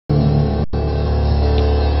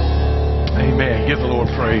Give the Lord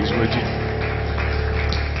praise, would you?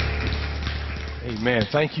 Amen.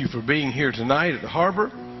 Thank you for being here tonight at the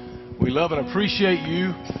Harbor. We love and appreciate you.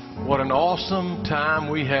 What an awesome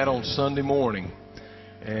time we had on Sunday morning.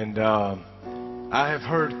 And I have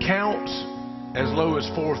heard counts as low as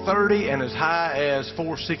 430 and as high as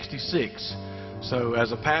 466. So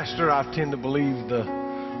as a pastor, I tend to believe the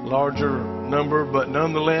larger number, but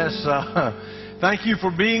nonetheless, thank you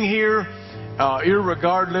for being here.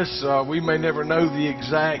 Irregardless, we may never know the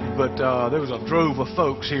exact, but there was a drove of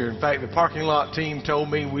folks here. In fact, the parking lot team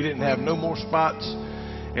told me we didn't have no more spots,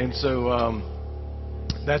 and so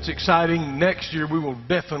that's exciting. Next year, we will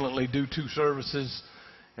definitely do 2 services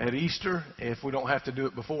at Easter if we don't have to do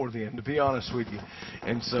it before then, to be honest with you.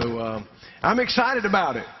 And so I'm excited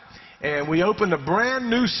about it. And we opened a brand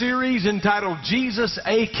new series entitled Jesus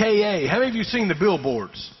A.K.A. How many of you seen the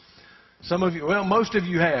billboards? Some of you, well, most of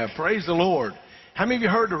you have. Praise the Lord. How many of you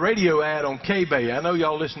heard the radio ad on K-Bay? I know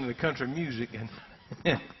y'all listen to the country music.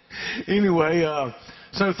 And anyway,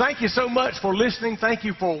 so thank you so much for listening. Thank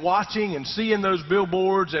you for watching and seeing those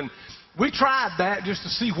billboards. And we tried that just to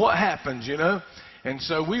see what happens, you know. And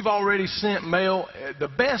so we've already sent mail. The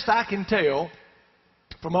best I can tell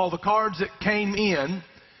from all the cards that came in,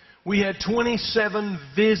 we had 27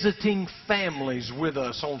 visiting families with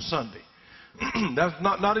us on Sunday. That's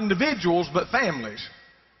not individuals, but families.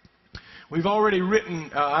 We've already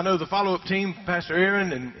written, I know the follow-up team, Pastor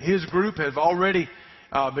Aaron and his group have already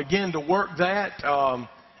begun to work that.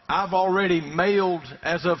 I've already mailed,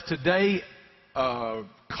 as of today, a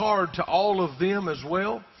card to all of them as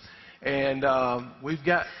well. And we've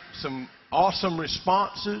got some awesome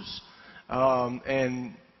responses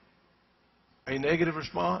and a negative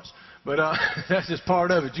response. But that's just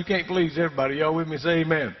part of it. You can't please everybody. Y'all with me? Say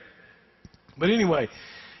amen. But anyway,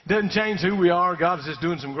 it doesn't change who we are. God is just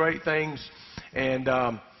doing some great things. And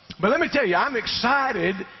but let me tell you, I'm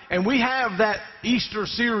excited. And we have that Easter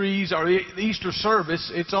series, or the Easter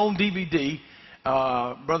service. It's on DVD.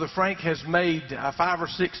 Brother Frank has made 5 or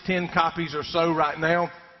 6, 10 copies or so right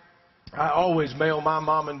now. I always mail my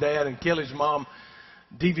mom and dad and Kelly's mom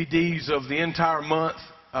DVDs of the entire month.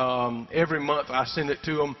 Every month I send it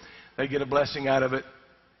to them. They get a blessing out of it,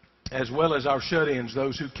 as well as our shut-ins,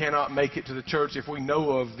 those who cannot make it to the church. If we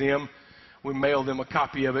know of them, we mail them a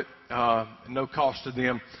copy of it, no cost to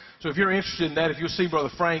them. So if you're interested in that, if you'll see Brother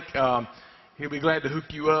Frank, he'll be glad to hook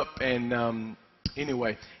you up. And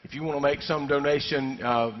anyway, if you want to make some donation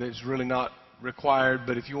that's really not required,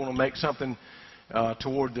 but if you want to make something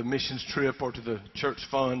toward the missions trip or to the church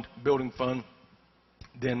fund, building fund,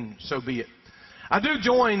 then so be it. I do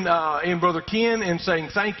join in Brother Ken in saying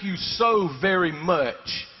thank you so very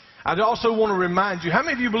much. I also want to remind you, how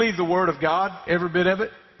many of you believe the Word of God, every bit of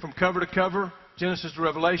it, from cover to cover, Genesis to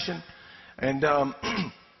Revelation? And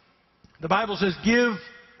the Bible says, give,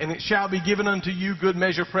 and it shall be given unto you, good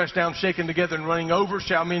measure, pressed down, shaken together, and running over,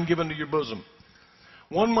 shall men give unto your bosom.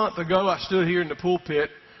 1 month ago, I stood here in the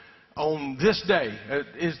pulpit on this day.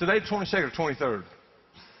 Is today the 22nd or 23rd?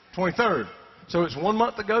 23rd. So it's 1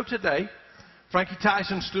 month ago today. Frankie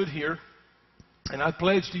Tyson stood here, and I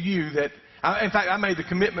pledged to you that, in fact, I made the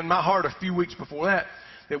commitment in my heart a few weeks before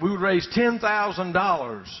that we would raise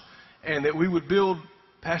 $10,000 and that we would build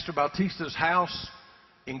Pastor Bautista's house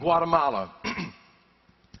in Guatemala.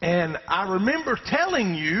 And I remember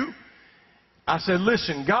telling you, I said,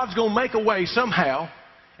 listen, God's going to make a way somehow,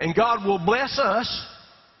 and God will bless us.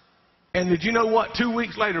 And did you know what? 2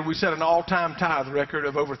 weeks later, we set an all-time tithe record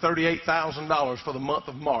of over $38,000 for the month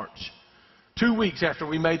of March. 2 weeks after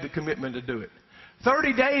we made the commitment to do it.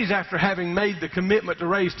 30 days after having made the commitment to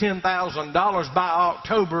raise $10,000, by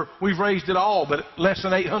October, we've raised it all, but less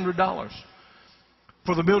than $800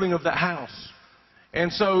 for the building of that house.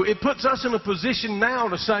 And so it puts us in a position now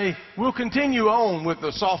to say we'll continue on with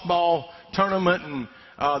the softball tournament and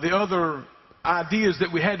the other ideas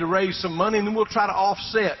that we had to raise some money, and then we'll try to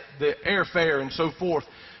offset the airfare and so forth,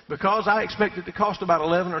 because I expect it to cost about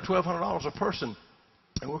 $1,100 or $1,200 a person.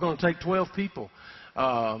 And we're going to take 12 people,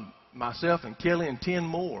 myself and Kelly and 10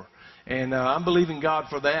 more. And I'm believing God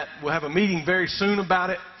for that. We'll have a meeting very soon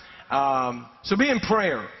about it. So be in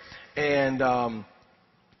prayer. And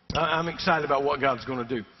I'm excited about what God's going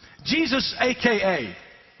to do. Jesus, A.K.A.,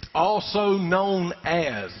 also known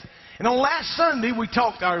as. And on last Sunday, we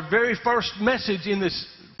talked preached our very first message in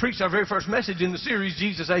the series,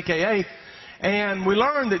 Jesus, A.K.A., and we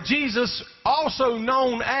learned that Jesus, also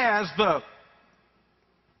known as the...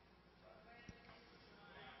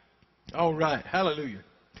 All right, hallelujah.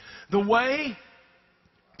 The way,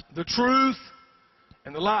 the truth,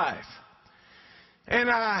 and the life. And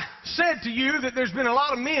I said to you that there's been a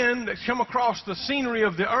lot of men that come across the scenery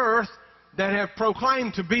of the earth that have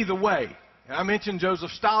proclaimed to be the way. I mentioned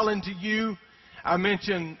Joseph Stalin to you. I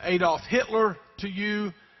mentioned Adolf Hitler to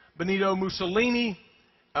you, Benito Mussolini,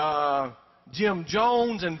 Jim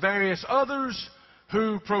Jones, and various others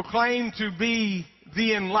who proclaim to be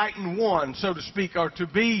the enlightened one, so to speak, or to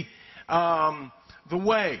be the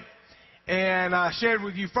way. And I shared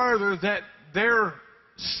with you further that their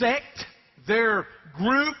sect, their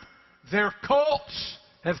group, their cults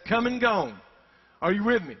have come and gone. Are you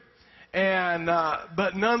with me? And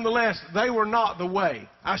but nonetheless, they were not the way.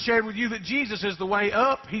 I shared with you that Jesus is the way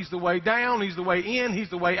up, He's the way down, He's the way in, He's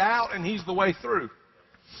the way out, and He's the way through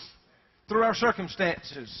our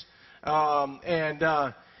circumstances.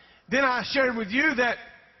 Then I shared with you that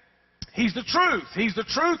He's the truth. He's the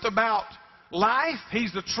truth about life.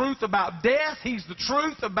 He's the truth about death. He's the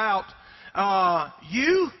truth about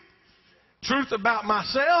you. Truth about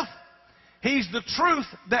myself. He's the truth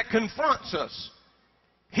that confronts us.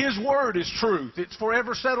 His Word is truth. It's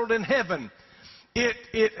forever settled in heaven.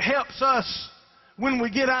 It helps us when we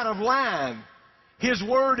get out of line. His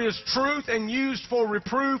Word is truth and used for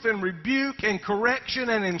reproof and rebuke and correction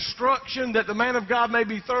and instruction, that the man of God may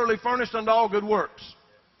be thoroughly furnished unto all good works.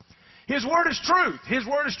 His Word is truth. His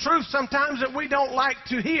Word is truth sometimes that we don't like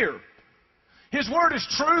to hear. His Word is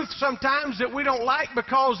truth sometimes that we don't like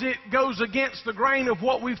because it goes against the grain of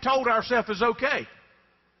what we've told ourselves is okay.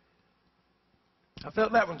 I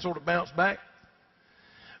felt that one sort of bounce back.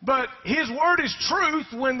 But His Word is truth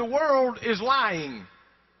when the world is lying.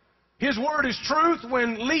 His Word is truth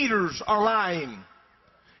when leaders are lying.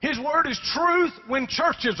 His Word is truth when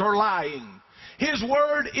churches are lying. His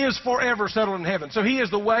Word is forever settled in heaven. So He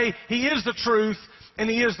is the way, He is the truth, and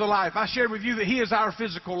He is the life. I shared with you that He is our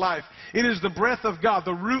physical life. It is the breath of God,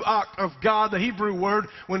 the ruach of God, the Hebrew word.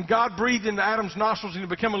 When God breathed into Adam's nostrils and he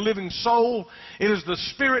became a living soul, it is the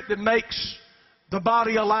Spirit that makes the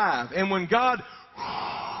body alive. And when God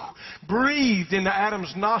breathed into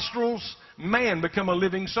Adam's nostrils, man become a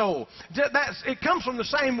living soul. It comes from the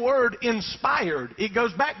same word, inspired. It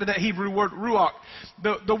goes back to that Hebrew word, ruach.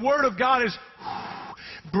 The Word of God is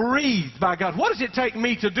breathed by God. What does it take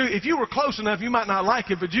me to do? If you were close enough, you might not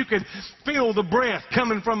like it, but you could feel the breath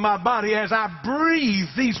coming from my body as I breathe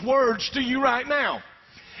these words to you right now.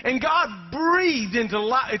 And God breathed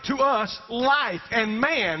to us life, and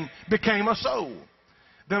man became a soul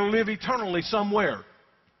that'll live eternally somewhere.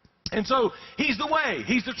 And so He's the way,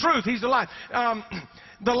 He's the truth, He's the life.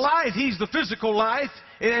 The life, He's the physical life,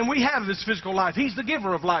 and we have this physical life. He's the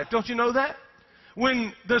giver of life. Don't you know that?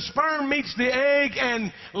 When the sperm meets the egg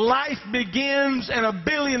and life begins and a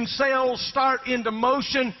billion cells start into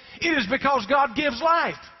motion, it is because God gives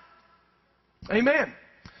life. Amen.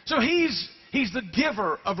 So He's the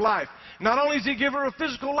giver of life. Not only is He the giver of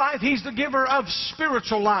physical life, He's the giver of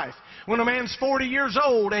spiritual life. When a man's 40 years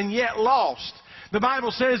old and yet lost, the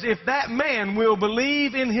Bible says if that man will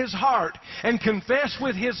believe in his heart and confess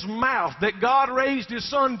with his mouth that God raised His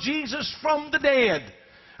Son Jesus from the dead,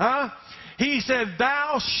 He said,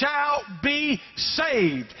 thou shalt be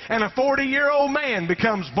saved. And a 40-year-old man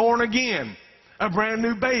becomes born again, a brand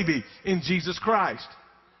new baby in Jesus Christ.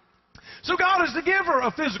 So God is the giver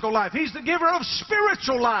of physical life. He's the giver of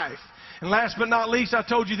spiritual life. And last but not least, I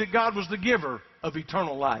told you that God was the giver of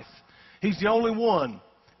eternal life. He's the only one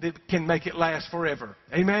that can make it last forever.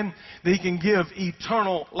 Amen? That He can give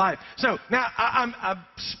eternal life. So, now, I've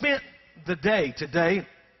spent the day today,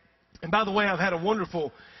 and by the way, I've had a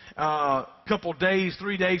wonderful couple days,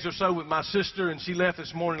 3 days or so with my sister, and she left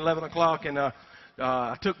this morning at 11 o'clock, and I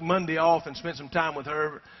took Monday off and spent some time with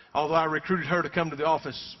her, although I recruited her to come to the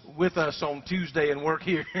office with us on Tuesday and work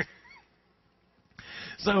here.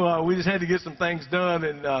 So we just had to get some things done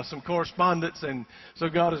and some correspondence, and so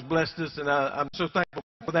God has blessed us, and I'm so thankful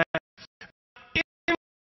for that. I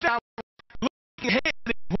was looking ahead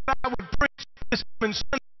at what I would preach this coming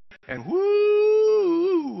Sunday, and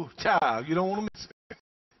whoo, child, you don't want to miss it.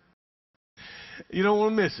 You don't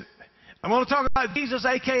want to miss it. I'm going to talk about Jesus,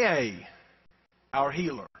 a.k.a. our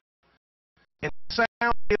healer. And it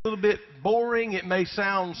sounds a little bit boring. It may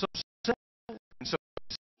sound so simple and so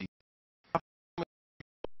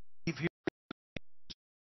easy.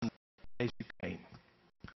 As you came.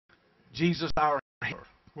 Jesus, our healer.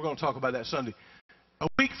 We're going to talk about that Sunday. A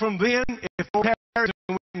week from then, if Lord has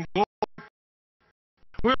we can glory,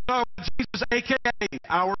 we'll talk about Jesus, a.k.a.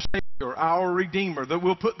 our Savior, our Redeemer. That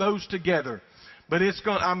we'll put those together. But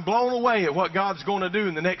I'm blown away at what God's going to do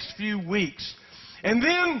in the next few weeks. And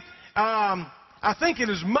then I think it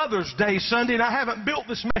is Mother's Day Sunday, and I haven't built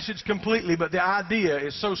this message completely, but the idea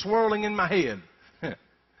is so swirling in my head.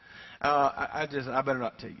 I better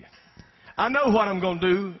not tell you. I know what I'm going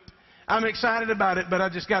to do. I'm excited about it, but I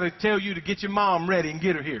just got to tell you to get your mom ready and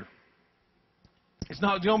get her here. It's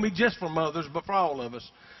not going to be just for mothers, but for all of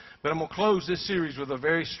us. But I'm going to close this series with a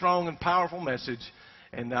very strong and powerful message,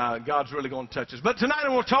 and God's really going to touch us. But tonight I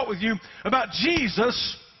want to talk with you about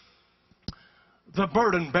Jesus, the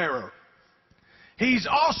burden bearer. He's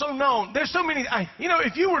also known, there's so many,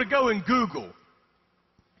 if you were to go and Google,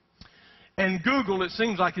 and Google, it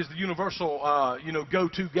seems like, is the universal,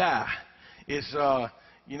 go-to guy. It's,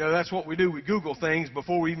 that's what we do. We Google things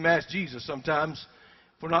before we even ask Jesus sometimes,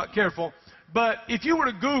 if we're not careful. But if you were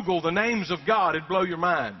to Google the names of God, it'd blow your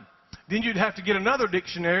mind. Then you'd have to get another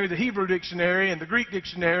dictionary, the Hebrew dictionary and the Greek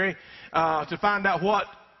dictionary, to find out what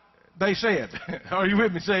they said. Are you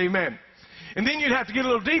with me? Say amen. And then you'd have to get a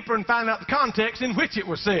little deeper and find out the context in which it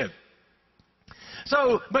was said.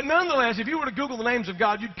 So, but nonetheless, if you were to Google the names of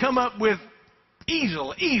God, you'd come up with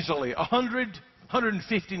easily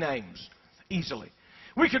 150 names. Easily.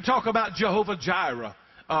 We could talk about Jehovah Jireh.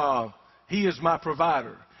 He is my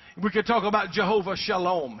provider. We could talk about Jehovah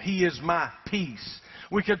Shalom. He is my peace.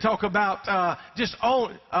 We could talk about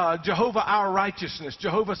Jehovah our righteousness,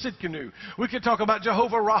 Jehovah Sidkenu. We could talk about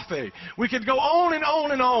Jehovah Rapha. We could go on and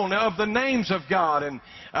on and on of the names of God. And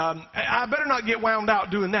I better not get wound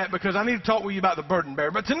out doing that, because I need to talk with you about the burden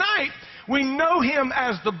bearer. But tonight, we know him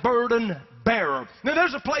as the burden bearer. Now,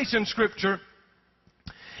 there's a place in Scripture,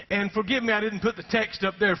 and forgive me, I didn't put the text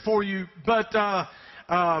up there for you, but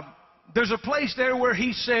there's a place there where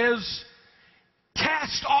he says,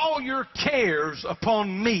 cast all your cares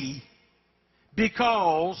upon me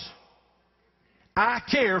because I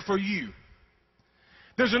care for you.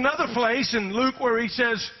 There's another place in Luke where he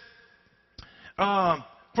says,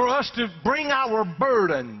 for us to bring our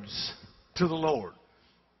burdens to the Lord.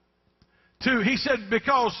 He says,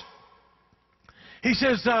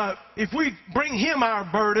 if we bring him our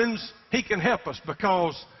burdens, he can help us,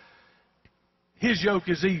 because his yoke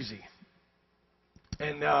is easy.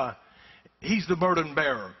 And he's the burden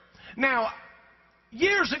bearer. Now,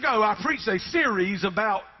 years ago, I preached a series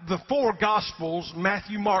about the four Gospels,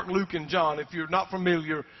 Matthew, Mark, Luke, and John. If you're not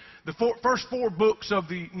familiar, the first four books of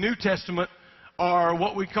the New Testament are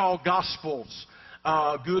what we call Gospels,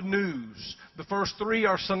 good news. The first three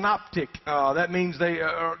are synoptic. That means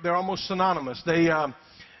they're almost synonymous.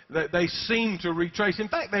 They seem to retrace. In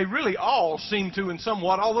fact, they really all seem to in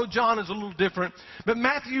somewhat, although John is a little different. But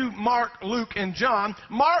Matthew, Mark, Luke, and John.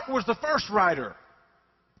 Mark was the first writer.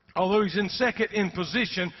 Although he's in second in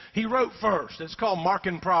position, he wrote first. It's called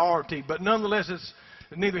marking priority. But nonetheless, it's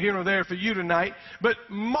neither here nor there for you tonight. But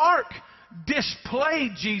Mark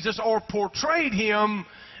displayed Jesus, or portrayed him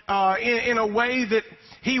in a way that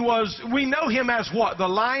we know him as what? The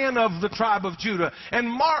Lion of the tribe of Judah. And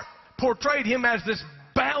Mark portrayed him as this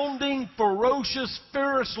bounding, ferocious,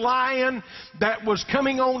 fierce lion that was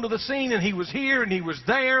coming onto the scene, and he was here and he was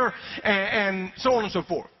there, and so on and so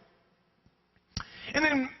forth.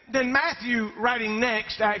 And then Matthew, writing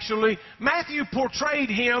next, actually, Matthew portrayed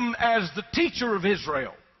him as the teacher of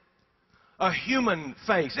Israel, a human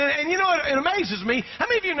face. And you know, it amazes me. How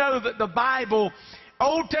many of you know that the Bible,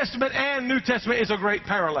 Old Testament and New Testament, is a great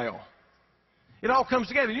parallel? It all comes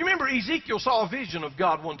together. You remember Ezekiel saw a vision of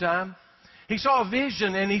God one time? He saw a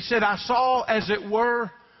vision, and he said, I saw, as it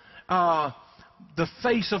were, the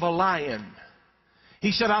face of a lion.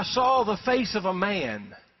 He said, I saw the face of a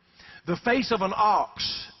man, the face of an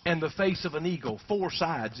ox, and the face of an eagle. Four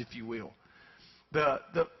sides, if you will. The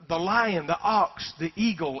lion, the ox, the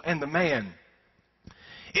eagle, and the man.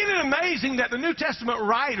 Isn't it amazing that the New Testament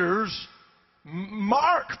writers,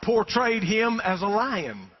 Mark portrayed him as a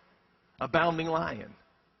lion, a bounding lion.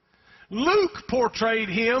 Luke portrayed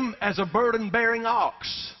him as a burden-bearing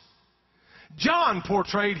ox. John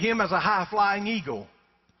portrayed him as a high-flying eagle.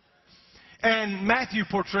 And Matthew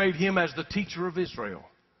portrayed him as the teacher of Israel.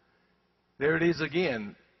 There it is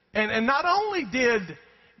again. And not only did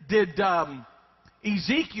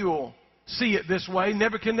Ezekiel see it this way,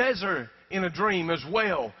 Nebuchadnezzar in a dream as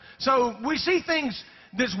well. So we see things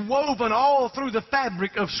that's woven all through the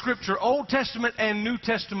fabric of Scripture, Old Testament and New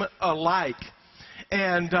Testament alike.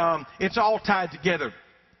 And it's all tied together.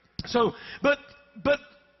 So, but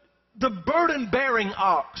the burden-bearing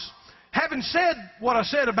ox. Having said what I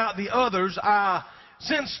said about the others,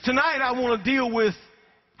 since tonight I want to deal with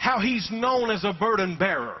how he's known as a burden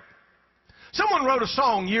bearer. Someone wrote a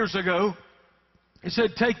song years ago. It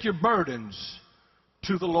said, take your burdens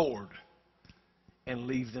to the Lord and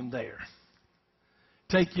leave them there.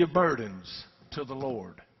 Take your burdens to the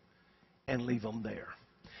Lord and leave them there.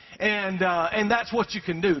 And that's what you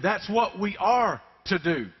can do. That's what we are to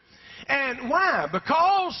do. And why?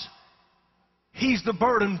 Because he's the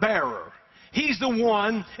burden bearer. He's the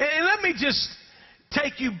one. And let me just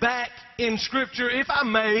take you back in Scripture, if I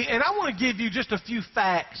may, and I want to give you just a few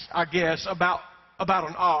facts, I guess, about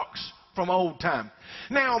an ox from old time.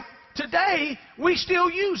 Now, today, we still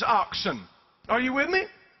use oxen. Are you with me?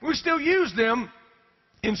 We still use them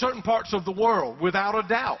in certain parts of the world, without a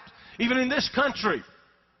doubt, even in this country.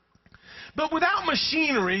 But without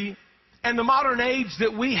machinery and the modern age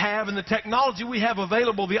that we have and the technology we have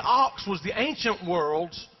available, the ox was the ancient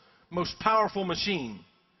world's most powerful machine.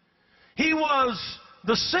 He was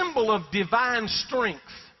the symbol of divine strength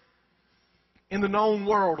in the known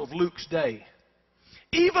world of Luke's day.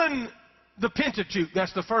 Even the Pentateuch,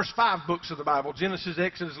 that's the first 5 books of the Bible, Genesis,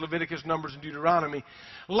 Exodus, Leviticus, Numbers, and Deuteronomy,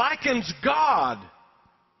 likens God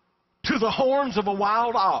to the horns of a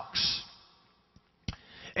wild ox.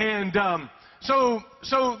 And so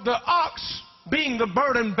the ox, being the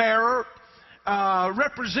burden bearer,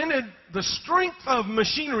 represented the strength of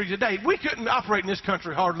machinery today. We couldn't operate in this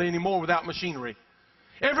country hardly anymore without machinery.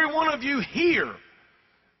 Every one of you here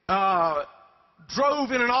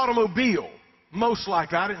drove in an automobile, most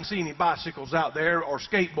likely. I didn't see any bicycles out there or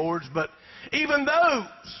skateboards, but even those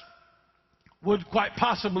would quite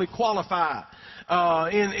possibly qualify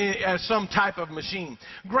as some type of machine.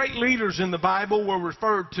 Great leaders in the Bible were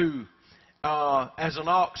referred to as an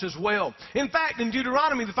ox as well. In fact, in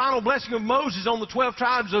Deuteronomy, the final blessing of Moses on the 12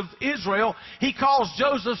 tribes of Israel, he calls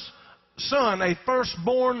Joseph's son a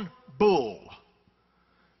firstborn bull.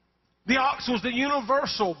 The ox was the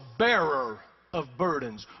universal bearer of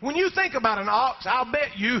burdens. When you think about an ox, I'll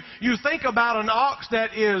bet you think about an ox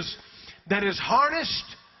that is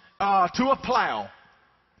harnessed to a plow.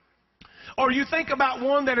 Or you think about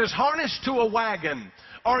one that is harnessed to a wagon.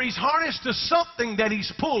 Or he's harnessed to something that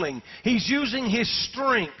he's pulling. He's using his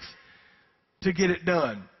strength to get it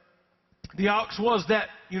done. The ox was that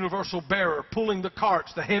universal bearer, pulling the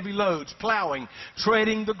carts, the heavy loads, plowing,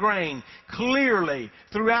 treading the grain. Clearly,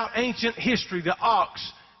 throughout ancient history, the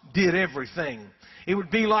ox did everything. It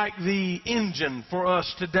would be like the engine for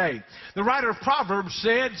us today. The writer of Proverbs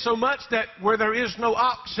said so much that where there is no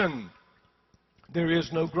oxen, there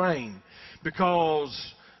is no grain,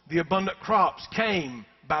 because the abundant crops came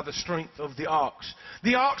by the strength of the ox.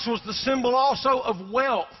 The ox was the symbol also of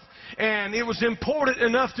wealth, and it was important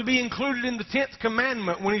enough to be included in the 10th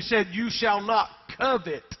commandment when he said, "You shall not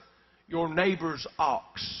covet your neighbor's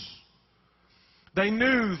ox." They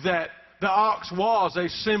knew that the ox was a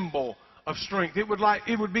symbol of strength. It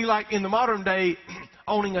would be like in the modern day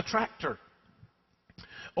owning a tractor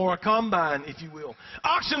or a combine, if you will.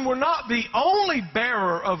 Oxen were not the only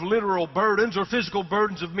bearer of literal burdens or physical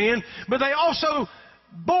burdens of men, but they also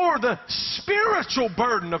bore the spiritual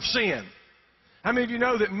burden of sin. How many of you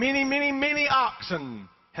know that many, many, many oxen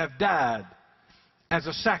have died as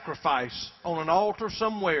a sacrifice on an altar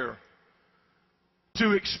somewhere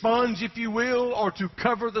to expunge, if you will, or to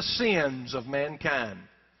cover the sins of mankind?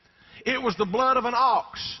 It was the blood of an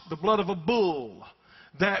ox, the blood of a bull,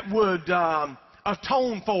 that would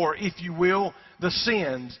atone for, if you will, the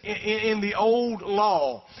sins in the old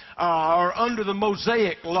law or under the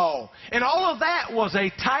Mosaic law. And all of that was a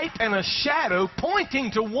type and a shadow pointing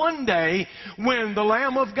to one day when the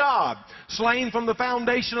Lamb of God, slain from the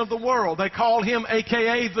foundation of the world, they call him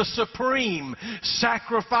a.k.a. the supreme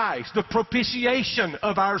sacrifice, the propitiation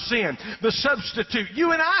of our sin, the substitute.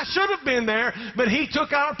 You and I should have been there, but he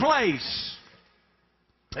took our place.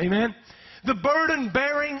 Amen? The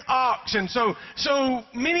burden-bearing ox. And so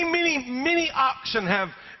many, many, many oxen have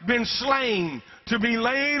been slain to be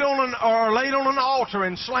laid on an altar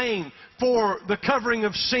and slain for the covering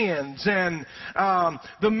of sins. And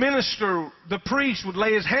the minister, the priest, would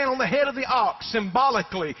lay his hand on the head of the ox,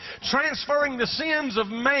 symbolically transferring the sins of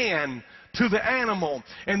man to the animal.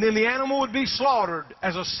 And then the animal would be slaughtered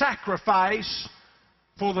as a sacrifice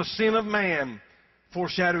for the sin of man,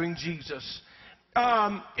 foreshadowing Jesus.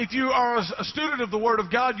 If you are a student of the Word of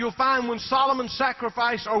God, you'll find when Solomon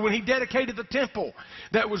sacrificed, or when he dedicated the temple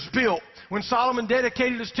that was built, when Solomon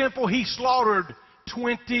dedicated his temple, he slaughtered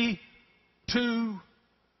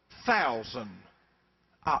 22,000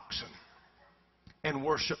 oxen and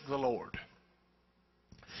worshiped the Lord.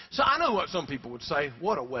 So I know what some people would say.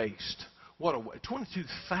 What a waste. What a waste.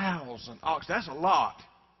 22,000 oxen. That's a lot.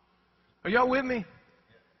 Are y'all with me?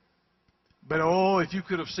 But oh, if you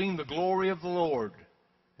could have seen the glory of the Lord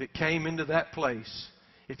that came into that place,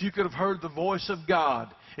 if you could have heard the voice of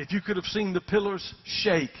God, if you could have seen the pillars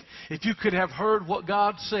shake, if you could have heard what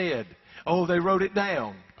God said, oh, they wrote it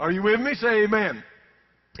down. Are you with me? Say amen.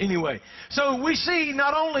 Anyway, so we see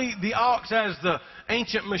not only the ox as the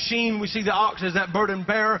ancient machine, we see the ox as that burden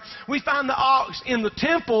bearer. We find the ox in the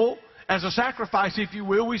temple as a sacrifice, if you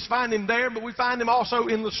will. We find him there, but we find him also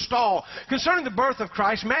in the stall. Concerning the birth of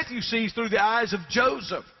Christ, Matthew sees through the eyes of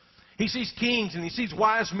Joseph. He sees kings and he sees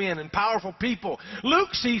wise men and powerful people.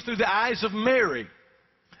 Luke sees through the eyes of Mary.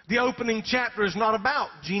 The opening chapter is not about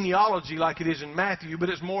genealogy like it is in Matthew, but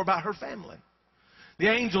it's more about her family. The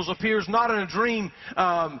angels appears not in a dream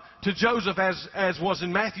to Joseph as was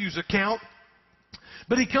in Matthew's account,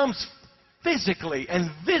 but he comes physically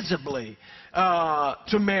and visibly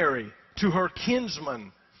to Mary, to her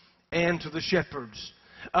kinsmen, and to the shepherds.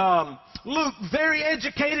 Luke, very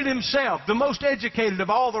educated himself, the most educated of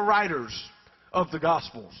all the writers of the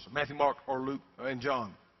Gospels, Matthew, Mark, or Luke, and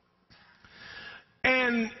John.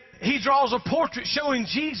 And he draws a portrait showing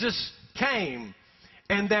Jesus came,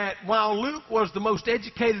 and that while Luke was the most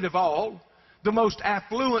educated of all, the most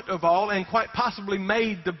affluent of all, and quite possibly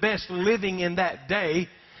made the best living in that day,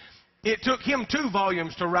 it took him 2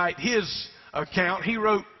 volumes to write his account. He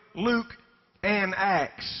wrote Luke and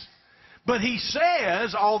Acts. But he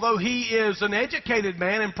says, although he is an educated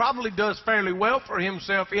man and probably does fairly well for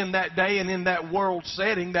himself in that day and in that world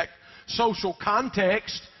setting, that social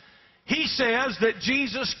context, he says that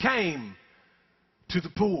Jesus came to the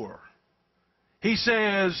poor. He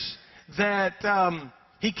says that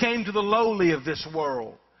he came to the lowly of this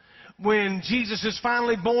world. When Jesus is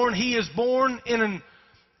finally born, he is born in an,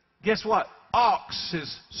 guess what,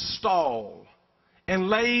 ox's stall, and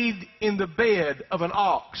laid in the bed of an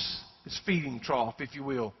ox, his feeding trough, if you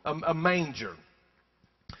will, a manger.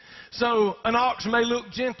 So an ox may look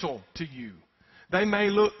gentle to you. They may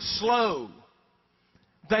look slow.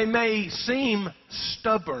 They may seem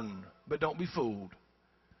stubborn, but don't be fooled.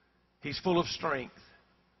 He's full of strength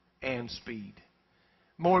and speed.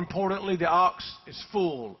 More importantly, the ox is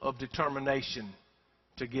full of determination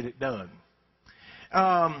to get it done.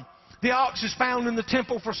 The ox is found in the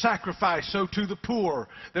temple for sacrifice, so to the poor,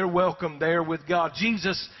 they're welcome there with God.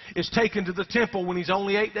 Jesus is taken to the temple when he's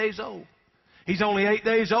only 8 days old. He's only 8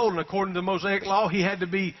 days old, and according to the Mosaic law, he had to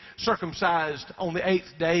be circumcised on the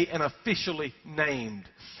 8th day and officially named.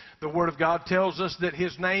 The Word of God tells us that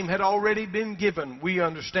his name had already been given. We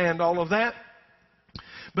understand all of that.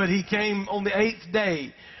 But he came on the 8th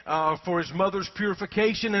day for his mother's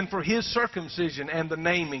purification and for his circumcision and the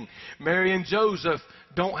naming. Mary and Joseph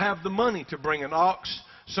don't have the money to bring an ox,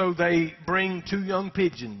 so they bring 2 young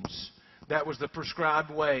pigeons. That was the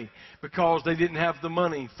prescribed way, because they didn't have the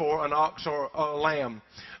money for an ox or a lamb.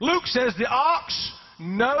 Luke says the ox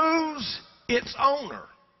knows its owner.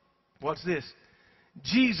 What's this?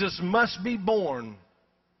 Jesus must be born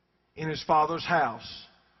in his Father's house,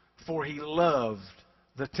 for he loved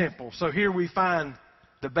the temple. So here we find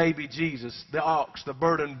the baby Jesus, the ox, the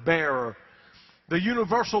burden bearer, the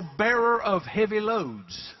universal bearer of heavy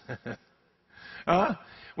loads.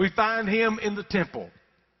 We find him in the temple.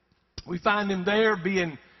 We find him there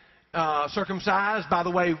being circumcised. By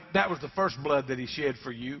the way, that was the first blood that he shed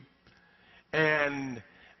for you. And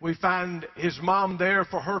we find his mom there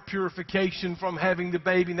for her purification from having the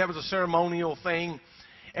baby. And that was a ceremonial thing.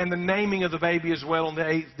 And the naming of the baby as well on the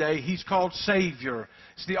 8th day. He's called Savior.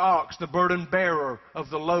 It's the ox, the burden bearer of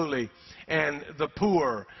the lowly and the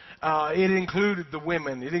poor. It included the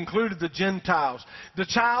women. It included the Gentiles. The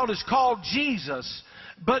child is called Jesus,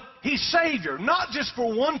 but he's Savior, not just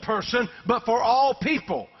for one person, but for all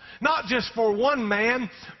people. Not just for one man,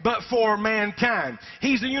 but for mankind.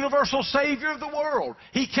 He's the universal Savior of the world.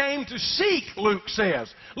 He came to seek, Luke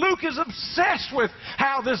says. Luke is obsessed with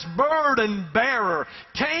how this burden bearer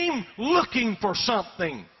came looking for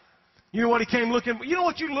something. You know what he came looking for? You know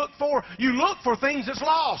what you look for? You look for things that's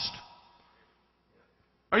lost.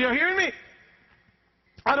 Are you hearing me?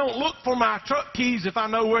 I don't look for my truck keys if I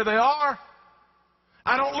know where they are.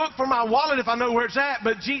 I don't look for my wallet if I know where it's at.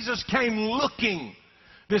 But Jesus came looking.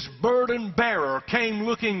 This burden bearer came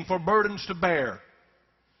looking for burdens to bear.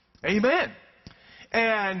 Amen.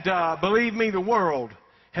 And believe me, the world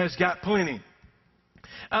has got plenty.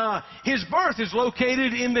 His birth is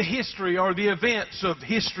located in the history or the events of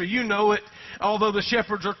history. You know it. Although the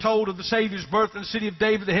shepherds are told of the Savior's birth in the city of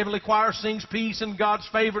David, the heavenly choir sings peace and God's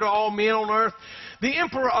favor to all men on earth. The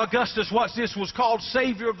Emperor Augustus, watch this, was called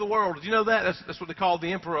Savior of the world. Did you know that? That's what they called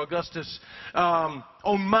the Emperor Augustus on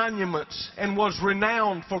monuments, and was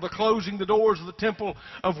renowned for the closing the doors of the temple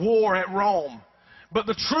of war at Rome. But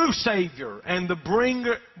the true Savior and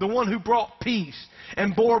the one who brought peace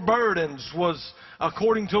and bore burdens was,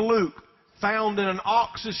 according to Luke, found in an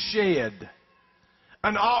ox's shed,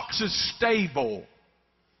 an ox's stable,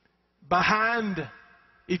 behind,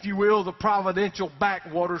 if you will, the providential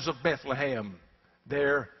backwaters of Bethlehem,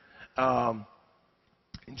 there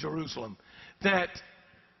in Jerusalem. That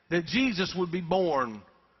Jesus would be born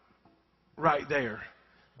right there.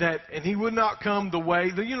 And he would not come the way,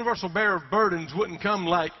 the universal bearer of burdens wouldn't come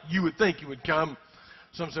like you would think he would come.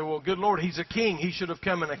 Some say, well, good Lord, he's a king. He should have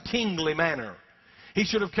come in a kingly manner. He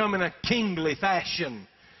should have come in a kingly fashion.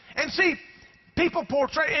 And see, people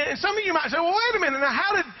portray, and some of you might say, well, wait a minute,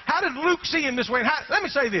 now how did Luke see him this way? Let me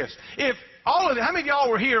say this. How many of y'all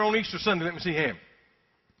were here on Easter Sunday? Let me see him.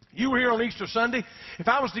 You were here on Easter Sunday. If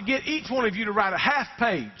I was to get each one of you to write a half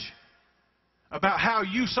page about how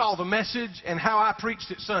you saw the message and how I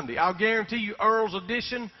preached it Sunday, I'll guarantee you Earl's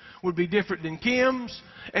edition would be different than Kim's,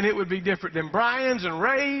 and it would be different than Brian's and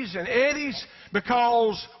Ray's and Eddie's,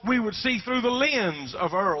 because we would see through the lens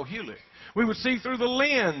of Earl Hewlett. We would see through the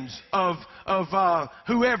lens of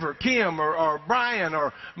whoever, Kim or Brian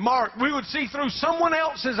or Mark. We would see through someone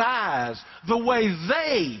else's eyes the way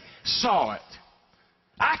they saw it.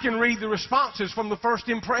 I can read the responses from the first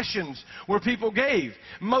impressions where people gave.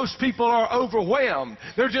 Most people are overwhelmed.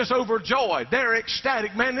 They're just overjoyed. They're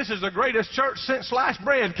ecstatic. Man, this is the greatest church since sliced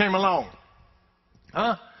bread came along.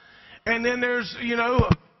 Huh? And then there's,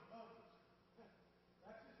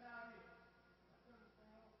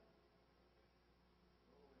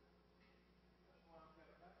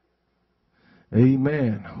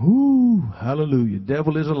 amen. Whoo, hallelujah.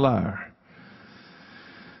 Devil is a liar.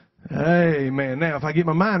 Amen. Now, if I get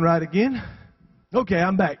my mind right again, okay,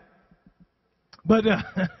 I'm back. But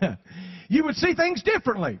you would see things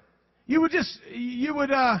differently. You would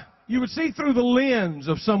see through the lens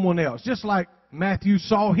of someone else, just like Matthew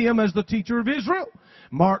saw him as the teacher of Israel.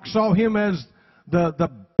 Mark saw him as the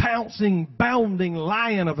pouncing, bounding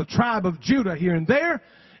lion of the tribe of Judah here and there.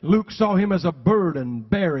 Luke saw him as a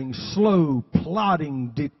burden-bearing, slow,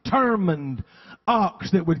 plodding, determined ox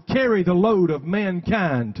that would carry the load of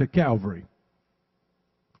mankind to Calvary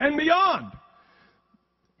and beyond.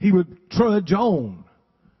 He would trudge on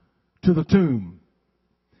to the tomb.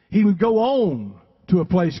 He would go on to a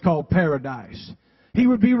place called paradise. He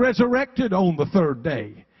would be resurrected on the third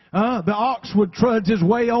day. The ox would trudge his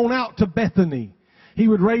way on out to Bethany. He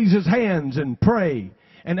would raise his hands and pray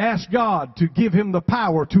and ask God to give him the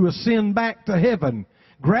power to ascend back to heaven.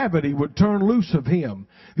 Gravity would turn loose of him.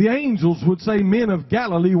 The angels would say, men of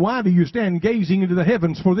Galilee, why do you stand gazing into the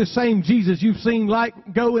heavens? For this same Jesus you've seen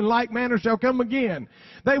go in like manner shall come again.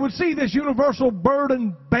 They would see this universal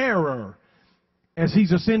burden bearer as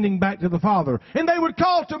he's ascending back to the Father. And they would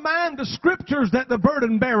call to mind the scriptures that the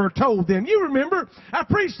burden bearer told them. You remember, I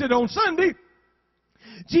preached it on Sunday.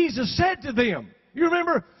 Jesus said to them, you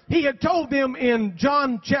remember, he had told them in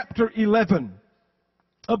John chapter 11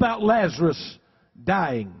 about Lazarus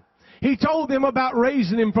dying. He told them about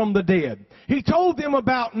raising him from the dead. He told them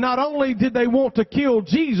about not only did they want to kill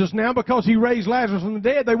Jesus now because he raised Lazarus from the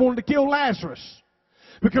dead, they wanted to kill Lazarus.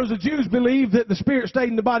 Because the Jews believed that the spirit stayed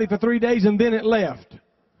in the body for 3 days and then it left.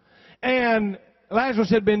 And Lazarus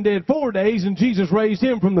had been dead 4 days and Jesus raised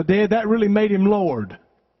him from the dead. That really made him Lord.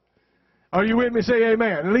 Are you with me? Say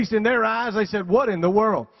amen. At least in their eyes, they said, what in the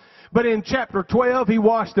world? But in chapter 12, he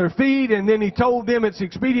washed their feet, and then he told them it's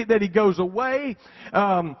expedient that he goes away.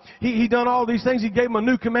 He done all these things. He gave them a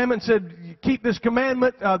new commandment, said, keep this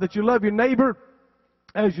commandment, that you love your neighbor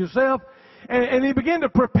as yourself. And he began to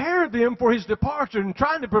prepare them for his departure. And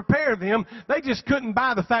trying to prepare them, they just couldn't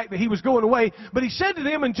buy the fact that he was going away. But he said to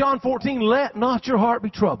them in John 14, let not your heart be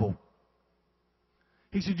troubled.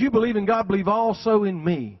 He said, you believe in God, believe also in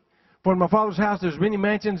me. For in my Father's house there's many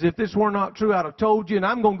mansions. If this were not true, I'd have told you. And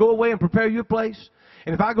I'm going to go away and prepare you a place.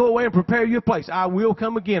 And if I go away and prepare you a place, I will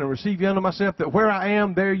come again and receive you unto myself, that where I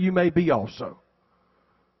am, there you may be also.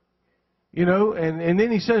 And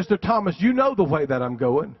then he says to Thomas, you know the way that I'm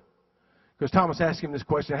going. Because Thomas asked him this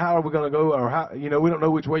question, how are we going to go? Or how, we don't know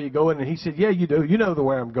which way you're going. And he said, yeah, you do. You know the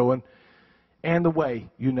way I'm going. And the way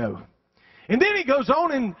you know. And then he goes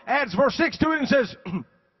on and adds verse 6 to it and says,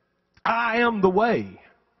 I am the way.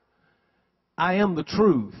 I am the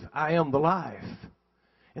truth. I am the life.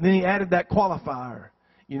 And then he added that qualifier,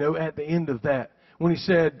 at the end of that, when he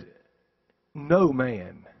said, no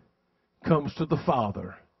man comes to the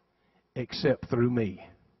Father except through me.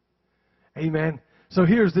 Amen. So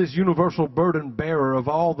here's this universal burden bearer of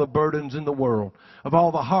all the burdens in the world, of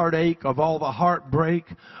all the heartache, of all the heartbreak,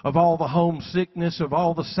 of all the homesickness, of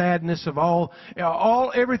all the sadness, of all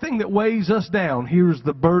everything that weighs us down. Here's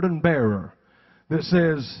the burden bearer that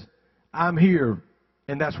says, I'm here,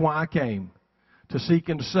 and that's why I came, to seek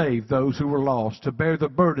and to save those who were lost, to bear the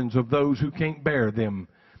burdens of those who can't bear them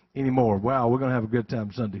anymore. Wow, we're going to have a good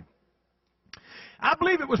time Sunday. I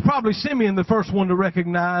believe it was probably Simeon the first one to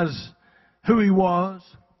recognize who he was,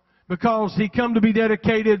 because he come to be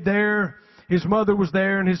dedicated there his mother was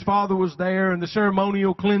there and his father was there, and the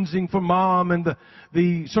ceremonial cleansing for mom, and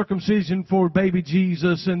the circumcision for baby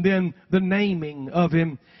Jesus, and then the naming of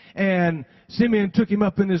him. And Simeon took him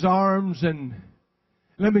up in his arms, and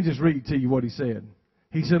let me just read to you what he said.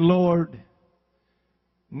 He said, Lord,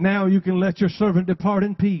 now you can let your servant depart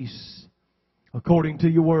in peace, according to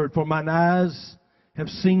your word. For mine eyes have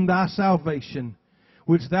seen thy salvation,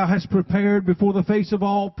 which thou hast prepared before the face of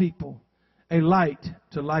all people, a light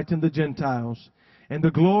to lighten the Gentiles, and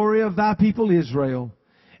the glory of thy people Israel.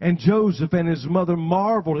 And Joseph and his mother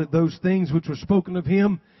marveled at those things which were spoken of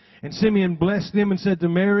him. And Simeon blessed them and said to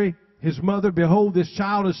Mary, his mother, Behold, this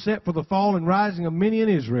child is set for the fall and rising of many in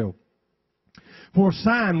Israel, for a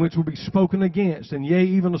sign which will be spoken against, and yea,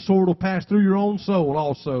 even a sword will pass through your own soul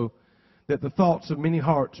also, that the thoughts of many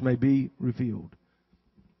hearts may be revealed.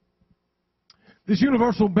 This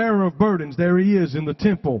universal bearer of burdens, there he is in the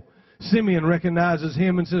temple. Simeon recognizes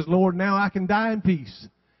him and says, Lord, now I can die in peace.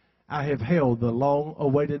 I have held the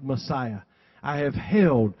long-awaited Messiah. I have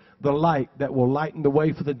held the light that will lighten the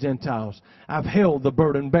way for the Gentiles. I've held the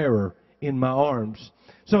burden bearer in my arms.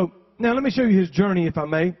 So, now let me show you his journey, if I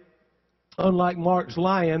may. Unlike Mark's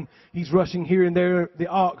lion, he's rushing here and there. The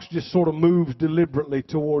ox just sort of moves deliberately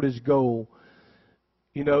toward his goal.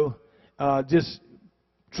 You know, just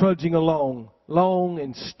trudging along, long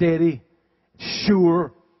and steady,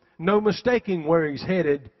 sure. No mistaking where he's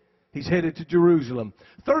headed. He's headed to Jerusalem.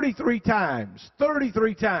 33 times,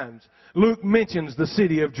 Luke mentions the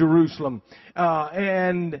city of Jerusalem.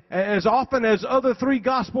 And as often as other three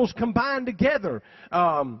Gospels combined together.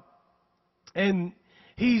 And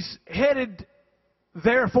he's headed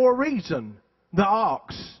there for a reason. The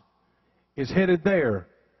ox is headed there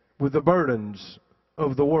with the burdens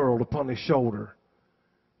of the world upon his shoulder,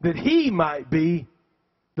 that he might be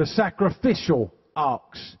the sacrificial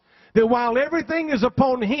ox. That while everything is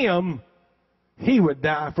upon him, he would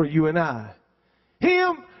die for you and I.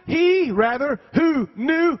 He who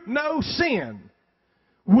knew no sin,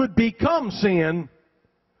 would become sin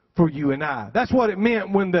for you and I. That's what it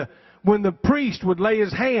meant when the priest would lay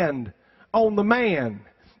his hand on the man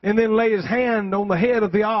and then lay his hand on the head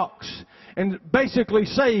of the ox, and basically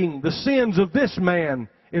saying the sins of this man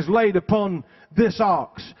is laid upon this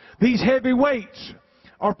ox. These heavy weights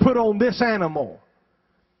are put on this animal.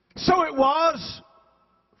 So it was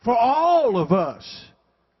for all of us.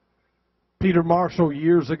 Peter Marshall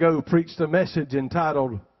years ago preached a message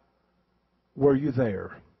entitled, Were You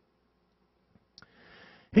There?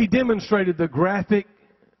 He demonstrated the graphic,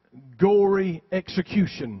 gory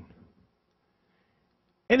execution.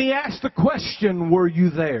 And he asked the question, were you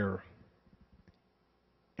there?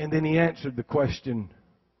 And then he answered the question,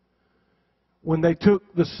 when they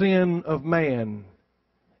took the sin of man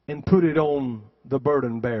and put it on the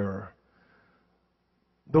burden bearer,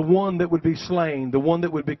 the one that would be slain, the one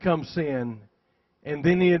that would become sin. And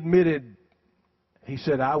then he admitted, he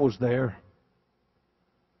said, I was there.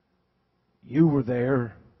 You were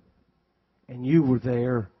there. And you were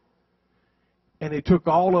there. And he took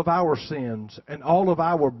all of our sins and all of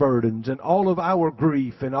our burdens and all of our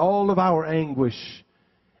grief and all of our anguish,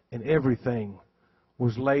 and everything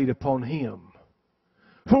was laid upon him.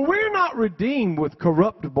 For we're not redeemed with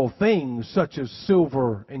corruptible things such as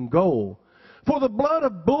silver and gold. For the blood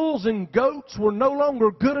of bulls and goats were no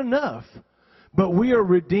longer good enough, but we are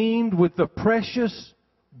redeemed with the precious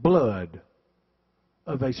blood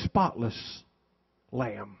of a spotless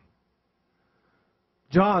lamb.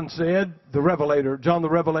 John the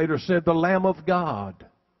Revelator said, the Lamb of God,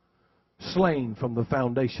 slain from the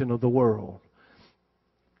foundation of the world.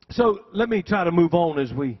 So let me try to move on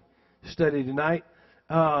as we study tonight.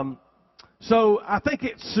 So I think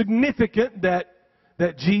it's significant that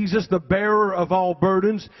Jesus, the bearer of all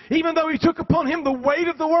burdens, even though he took upon him the weight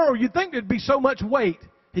of the world, you'd think there'd be so much weight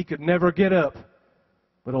he could never get up.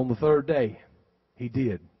 But on the third day, he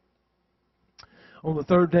did. On the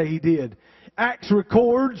third day, he did. Acts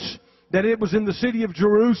records that it was in the city of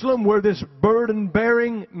Jerusalem where this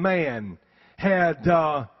burden-bearing man had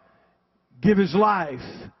give his life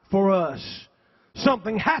for us.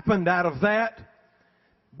 Something happened out of that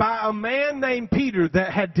by a man named Peter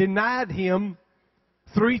that had denied him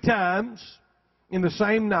 3 times in the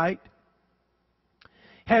same night,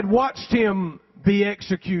 had watched him be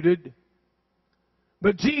executed,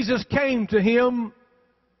 but Jesus came to him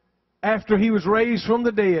after he was raised from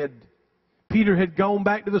the dead. Peter had gone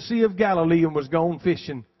back to the Sea of Galilee and was gone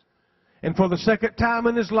fishing. And for the second time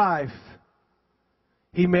in his life,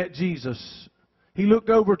 he met Jesus. He looked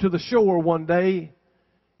over to the shore one day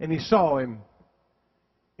and he saw him.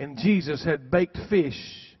 And Jesus had baked fish,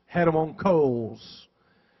 had them on coals.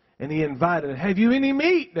 And he invited, have you any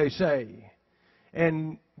meat, they say.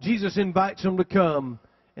 And Jesus invites him to come.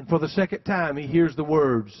 And for the second time, he hears the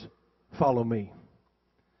words, "Follow me.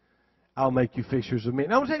 I'll make you fishers of men."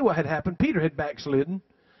 Now, I'll tell you what had happened. Peter had backslidden.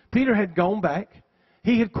 Peter had gone back.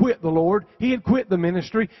 He had quit the Lord. He had quit the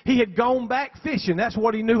ministry. He had gone back fishing. That's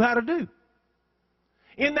what he knew how to do.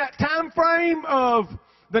 In that time frame of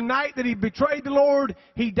the night that he betrayed the Lord,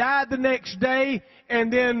 he died the next day.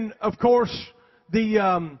 And then, of course,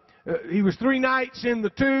 he was 3 nights in the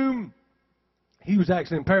tomb. He was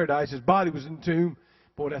actually in paradise. His body was in the tomb.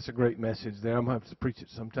 Boy, that's a great message there. I'm going to have to preach it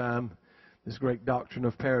sometime, this great doctrine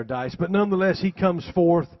of paradise. But nonetheless, he comes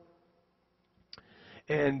forth.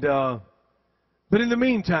 And but in the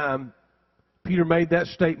meantime, Peter made that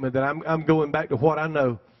statement that I'm going back to what I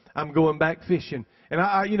know. I'm going back fishing.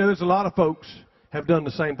 And there's a lot of folks have done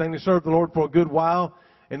the same thing. They served the Lord for a good while,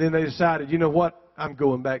 and then they decided, you know what? I'm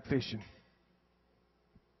going back fishing.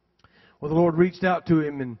 Well, the Lord reached out to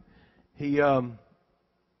him, and Peter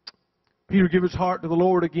gave his heart to the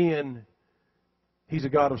Lord again. He's a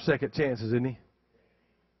God of second chances, isn't he?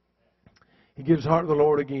 He gives his heart to the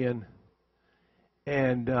Lord again.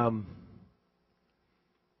 And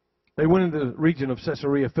they went into the region of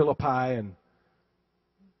Caesarea Philippi, and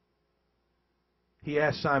he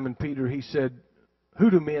asked Simon Peter, he said, "Who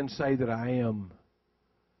do men say that I am?"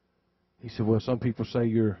 He said, "Well, some people say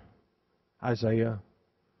you're Isaiah.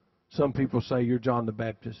 Some people say you're John the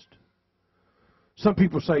Baptist. Some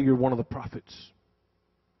people say you're one of the prophets."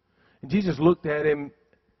 And Jesus looked at him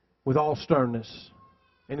with all sternness,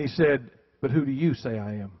 and he said, "But who do you say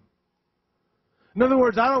I am?" In other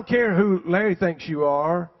words, I don't care who Larry thinks you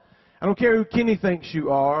are. I don't care who Kenny thinks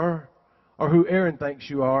you are, or who Aaron thinks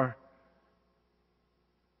you are.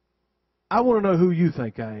 I want to know who you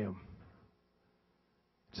think I am.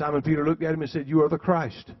 Simon Peter looked at him and said, "You are the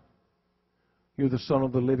Christ. You're the Son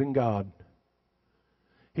of the living God."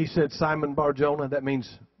 He said, "Simon Bar-Jonah," that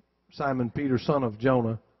means Simon Peter, son of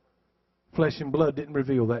Jonah. "Flesh and blood didn't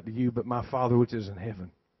reveal that to you, but my Father which is in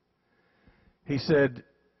heaven." He said,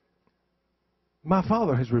 "My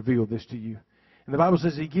Father has revealed this to you." And the Bible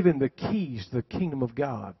says he gave him the keys to the kingdom of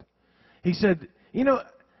God. He said,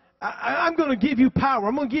 I'm going to give you power.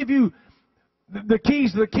 I'm going to give you the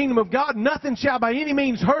keys to the kingdom of God. Nothing shall by any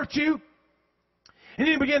means hurt you. And then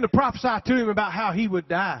he began to prophesy to him about how he would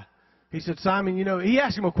die. He said, "Simon, he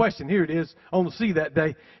asked him a question. Here it is on the sea that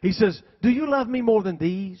day. He says, 'Do you love me more than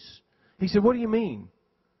these?' He said, 'What do you mean?'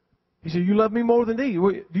 He said, 'You love me more than these.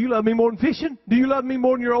 Do you love me more than fishing? Do you love me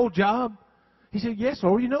more than your old job?' He said, 'Yes,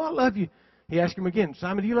 Lord, I love you.' He asked him again,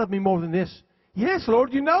 'Simon, do you love me more than this?' 'Yes,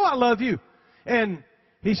 Lord, I love you.' And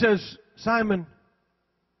he says, 'Simon,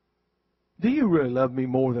 do you really love me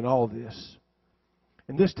more than all this?'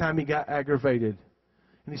 And this time he got aggravated.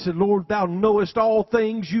 And he said, 'Lord, thou knowest all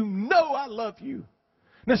things. You know I love you.'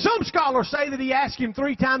 Now, some scholars say that he asked him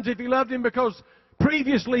 3 times if he loved him because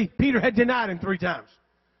previously Peter had denied him 3 times.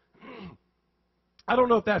 I don't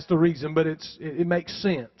know if that's the reason, but it makes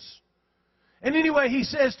sense. And anyway, he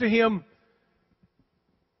says to him,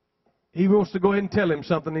 he wants to go ahead and tell him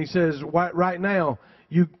something. He says, right now,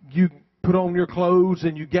 you put on your clothes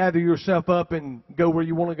and you gather yourself up and go where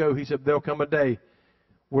you want to go. He said, there'll come a day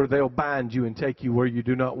where they'll bind you and take you where you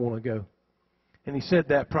do not want to go. And he said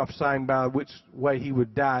that prophesying by which way he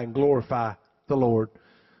would die and glorify the Lord.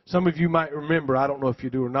 Some of you might remember, I don't know if you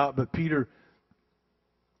do or not, but Peter,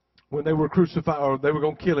 when they were crucified, or they were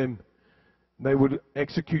going to kill him, they would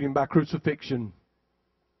execute him by crucifixion.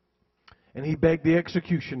 And he begged the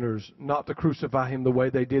executioners not to crucify him the way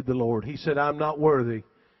they did the Lord. He said, I'm not worthy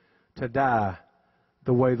to die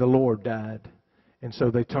the way the Lord died. And so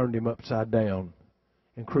they turned him upside down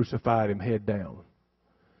and crucified him head down.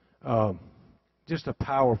 Just a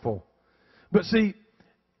powerful. But see,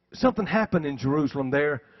 something happened in Jerusalem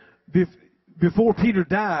there. Before Peter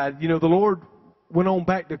died, the Lord went on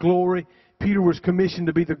back to glory. Peter was commissioned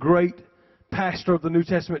to be the great pastor of the New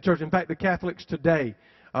Testament church. In fact, the Catholics today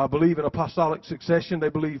believe in apostolic succession. They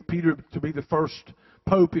believe Peter to be the first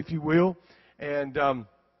pope, if you will, and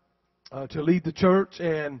to lead the church.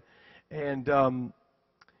 And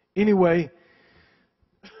anyway,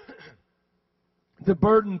 the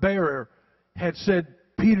burden bearer had said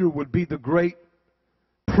Peter would be the great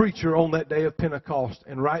preacher on that day of Pentecost.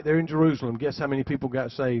 And right there in Jerusalem, guess how many people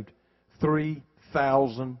got saved?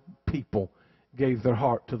 3,000 people gave their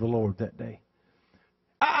heart to the Lord that day.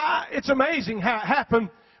 It's amazing how it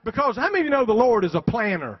happened, because how many of you know the Lord is a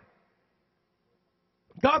planner?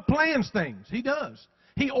 God plans things. He does.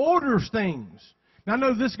 He orders things. Now, I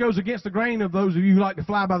know this goes against the grain of those of you who like to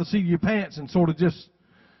fly by the seat of your pants and sort of just...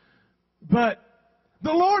 But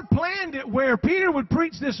the Lord planned it where Peter would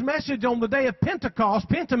preach this message on the day of Pentecost.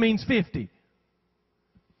 Penta means 50.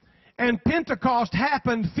 And Pentecost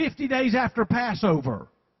happened 50 days after Passover.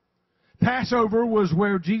 Passover was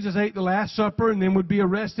where Jesus ate the Last Supper and then would be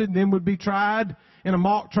arrested and then would be tried in a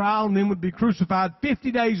mock trial and then would be crucified.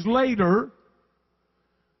 50 days later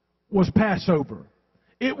was Passover.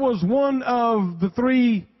 It was one of the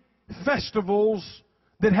 3 festivals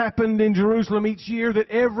that happened in Jerusalem each year that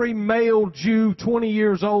every male Jew 20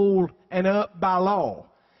 years old and up by law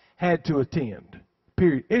had to attend.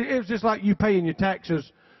 Period. It was just like you paying your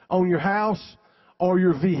taxes on your house or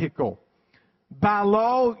your vehicle. By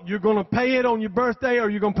law, you're going to pay it on your birthday, or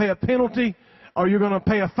you're going to pay a penalty, or you're going to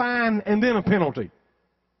pay a fine and then a penalty.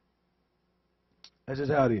 That's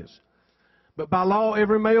just how it is. But by law,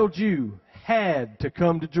 every male Jew had to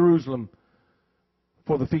come to Jerusalem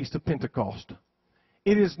for the Feast of Pentecost.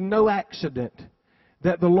 It is no accident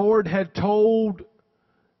that the Lord had told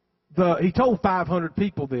He told 500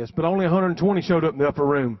 people this, but only 120 showed up in the upper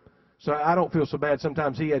room. So I don't feel so bad.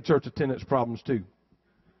 Sometimes he had church attendance problems too.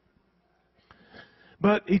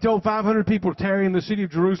 But he told 500 people to tarry in the city of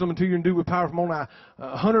Jerusalem until you're endued with power from on high.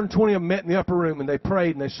 120 of them met in the upper room, and they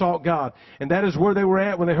prayed and they sought God. And that is where they were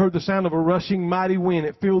at when they heard the sound of a rushing mighty wind.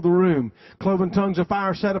 It filled the room. Cloven tongues of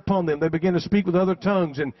fire sat upon them. They began to speak with other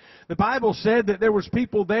tongues. And the Bible said that there was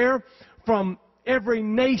people there from every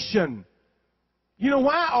nation. You know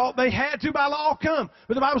why? They had to by law come.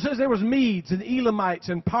 But the Bible says there was Medes and Elamites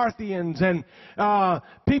and Parthians and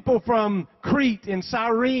people from Crete and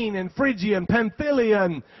Cyrene and Phrygia and Pamphylia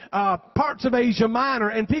and parts of Asia Minor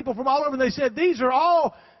and people from all over. And they said, these are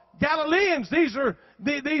all Galileans. These are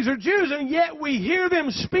Jews. And yet we hear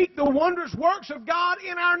them speak the wondrous works of God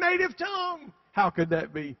in our native tongue. How could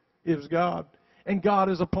that be? It was God. And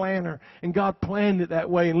God is a planner. And God planned it that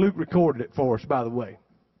way. And Luke recorded it for us, by the way.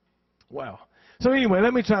 Wow. So anyway,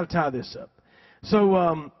 let me try to tie this up.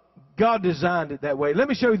 So God designed it that way. Let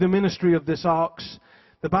me show you the ministry of this ox.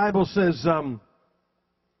 The Bible says,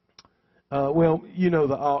 well, you know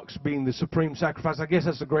the ox being the supreme sacrifice. I guess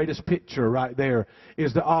that's the greatest picture right there,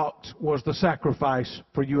 is the ox was the sacrifice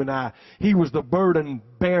for you and I. He was the burden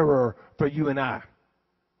bearer for you and I.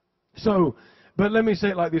 So, but let me say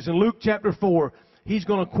it like this. In Luke chapter 4, he's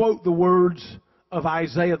going to quote the words of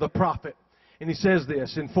Isaiah the prophet. And he says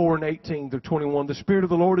this in 4:18-21, the Spirit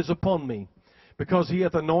of the Lord is upon me, because he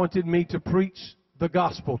hath anointed me to preach the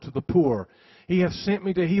gospel to the poor. He hath sent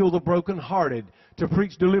me to heal the brokenhearted, to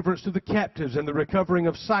preach deliverance to the captives, and the recovering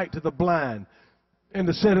of sight to the blind, and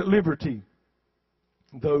to set at liberty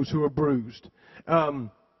those who are bruised.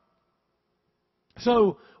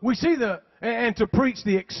 So we see and to preach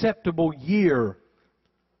the acceptable year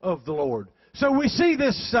of the Lord. So we see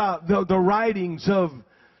this, the writings of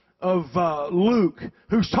Luke,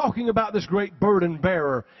 who's talking about this great burden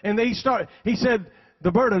bearer. And he said,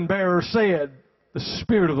 the burden bearer said, the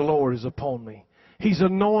Spirit of the Lord is upon me. He's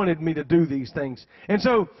anointed me to do these things. And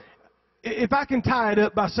so, if I can tie it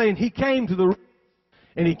up by saying, he came to the rich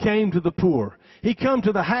and he came to the poor. He come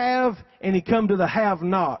to the have and he come to the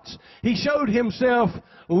have-nots. He showed himself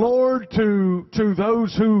Lord to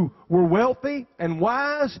those who were wealthy and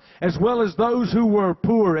wise, as well as those who were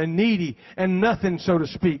poor and needy and nothing, so to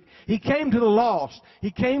speak. He came to the lost.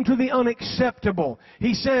 He came to the unacceptable.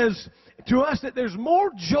 He says to us that there's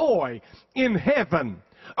more joy in heaven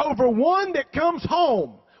over one that comes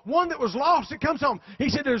home, one that was lost that comes home. He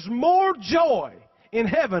said there's more joy in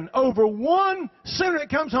heaven over one sinner that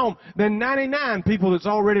comes home than 99 people that's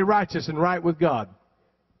already righteous and right with God.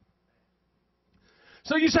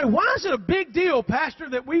 So you say, why is it a big deal, Pastor,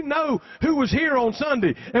 that we know who was here on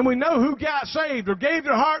Sunday and we know who got saved or gave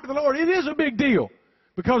their heart to the Lord? It is a big deal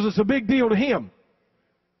because it's a big deal to Him.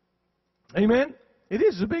 Amen? It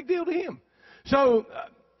is a big deal to Him. So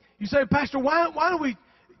you say, Pastor, why do we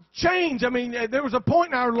change? I mean, there was a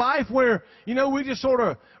point in our life where, we just sort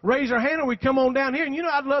of raise our hand and we come on down here. And,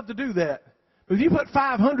 I'd love to do that. But if you put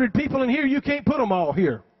 500 people in here, you can't put them all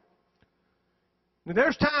here. Now,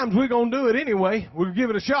 there's times we're going to do it anyway. We'll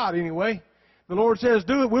give it a shot anyway. The Lord says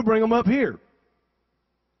do it, we'll bring them up here.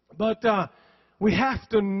 But we have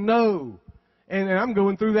to know, and I'm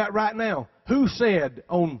going through that right now, who said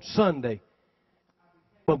on Sunday,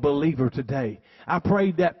 I'm a believer today. I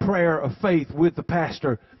prayed that prayer of faith with the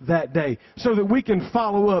pastor that day so that we can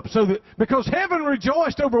follow up, because heaven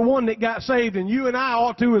rejoiced over one that got saved, and you and I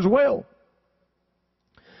ought to as well.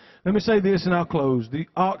 Let me say this and I'll close. The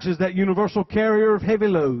ox is that universal carrier of heavy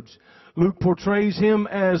loads. Luke portrays him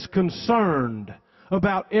as concerned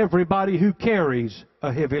about everybody who carries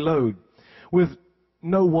a heavy load, with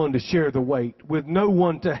no one to share the weight, with no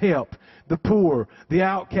one to help the poor, the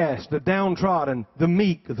outcast, the downtrodden, the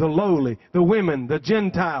meek, the lowly, the women, the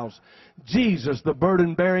Gentiles. Jesus, the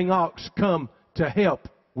burden-bearing ox, come to help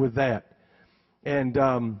with that.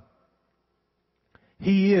 And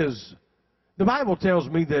He is, the Bible tells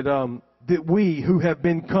me that that we who have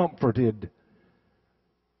been comforted,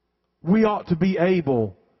 we ought to be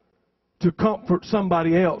able to comfort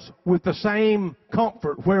somebody else with the same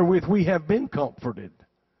comfort wherewith we have been comforted.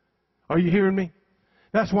 Are you hearing me?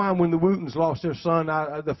 That's why when the Wootons lost their son,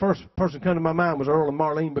 the first person come to my mind was Earl and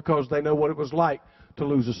Marlene, because they know what it was like to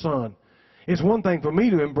lose a son. It's one thing for me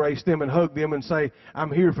to embrace them and hug them and say,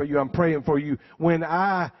 I'm here for you, I'm praying for you, when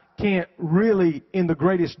I can't really, in the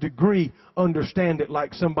greatest degree, understand it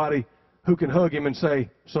like somebody who can hug him and say,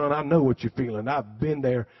 son, I know what you're feeling. I've been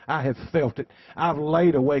there. I have felt it. I've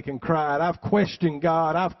laid awake and cried. I've questioned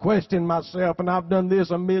God. I've questioned myself, and I've done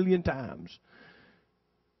this 1,000,000 times.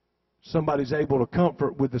 Somebody's able to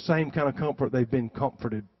comfort with the same kind of comfort they've been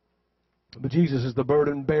comforted. But Jesus is the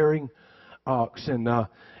burden-bearing ox. And I'm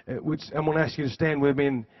going to ask you to stand with me.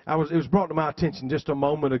 And it was brought to my attention just a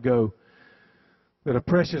moment ago that a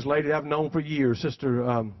precious lady I've known for years,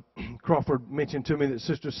 Sister Crawford mentioned to me that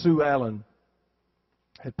Sister Sue Allen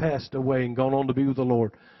had passed away and gone on to be with the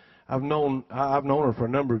Lord. I've known her for a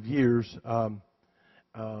number of years, a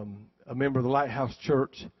member of the Lighthouse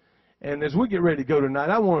Church. And as we get ready to go tonight,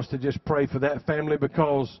 I want us to just pray for that family,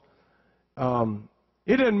 because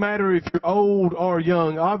it doesn't matter if you're old or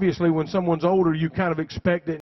young. Obviously, when someone's older, you kind of expect it.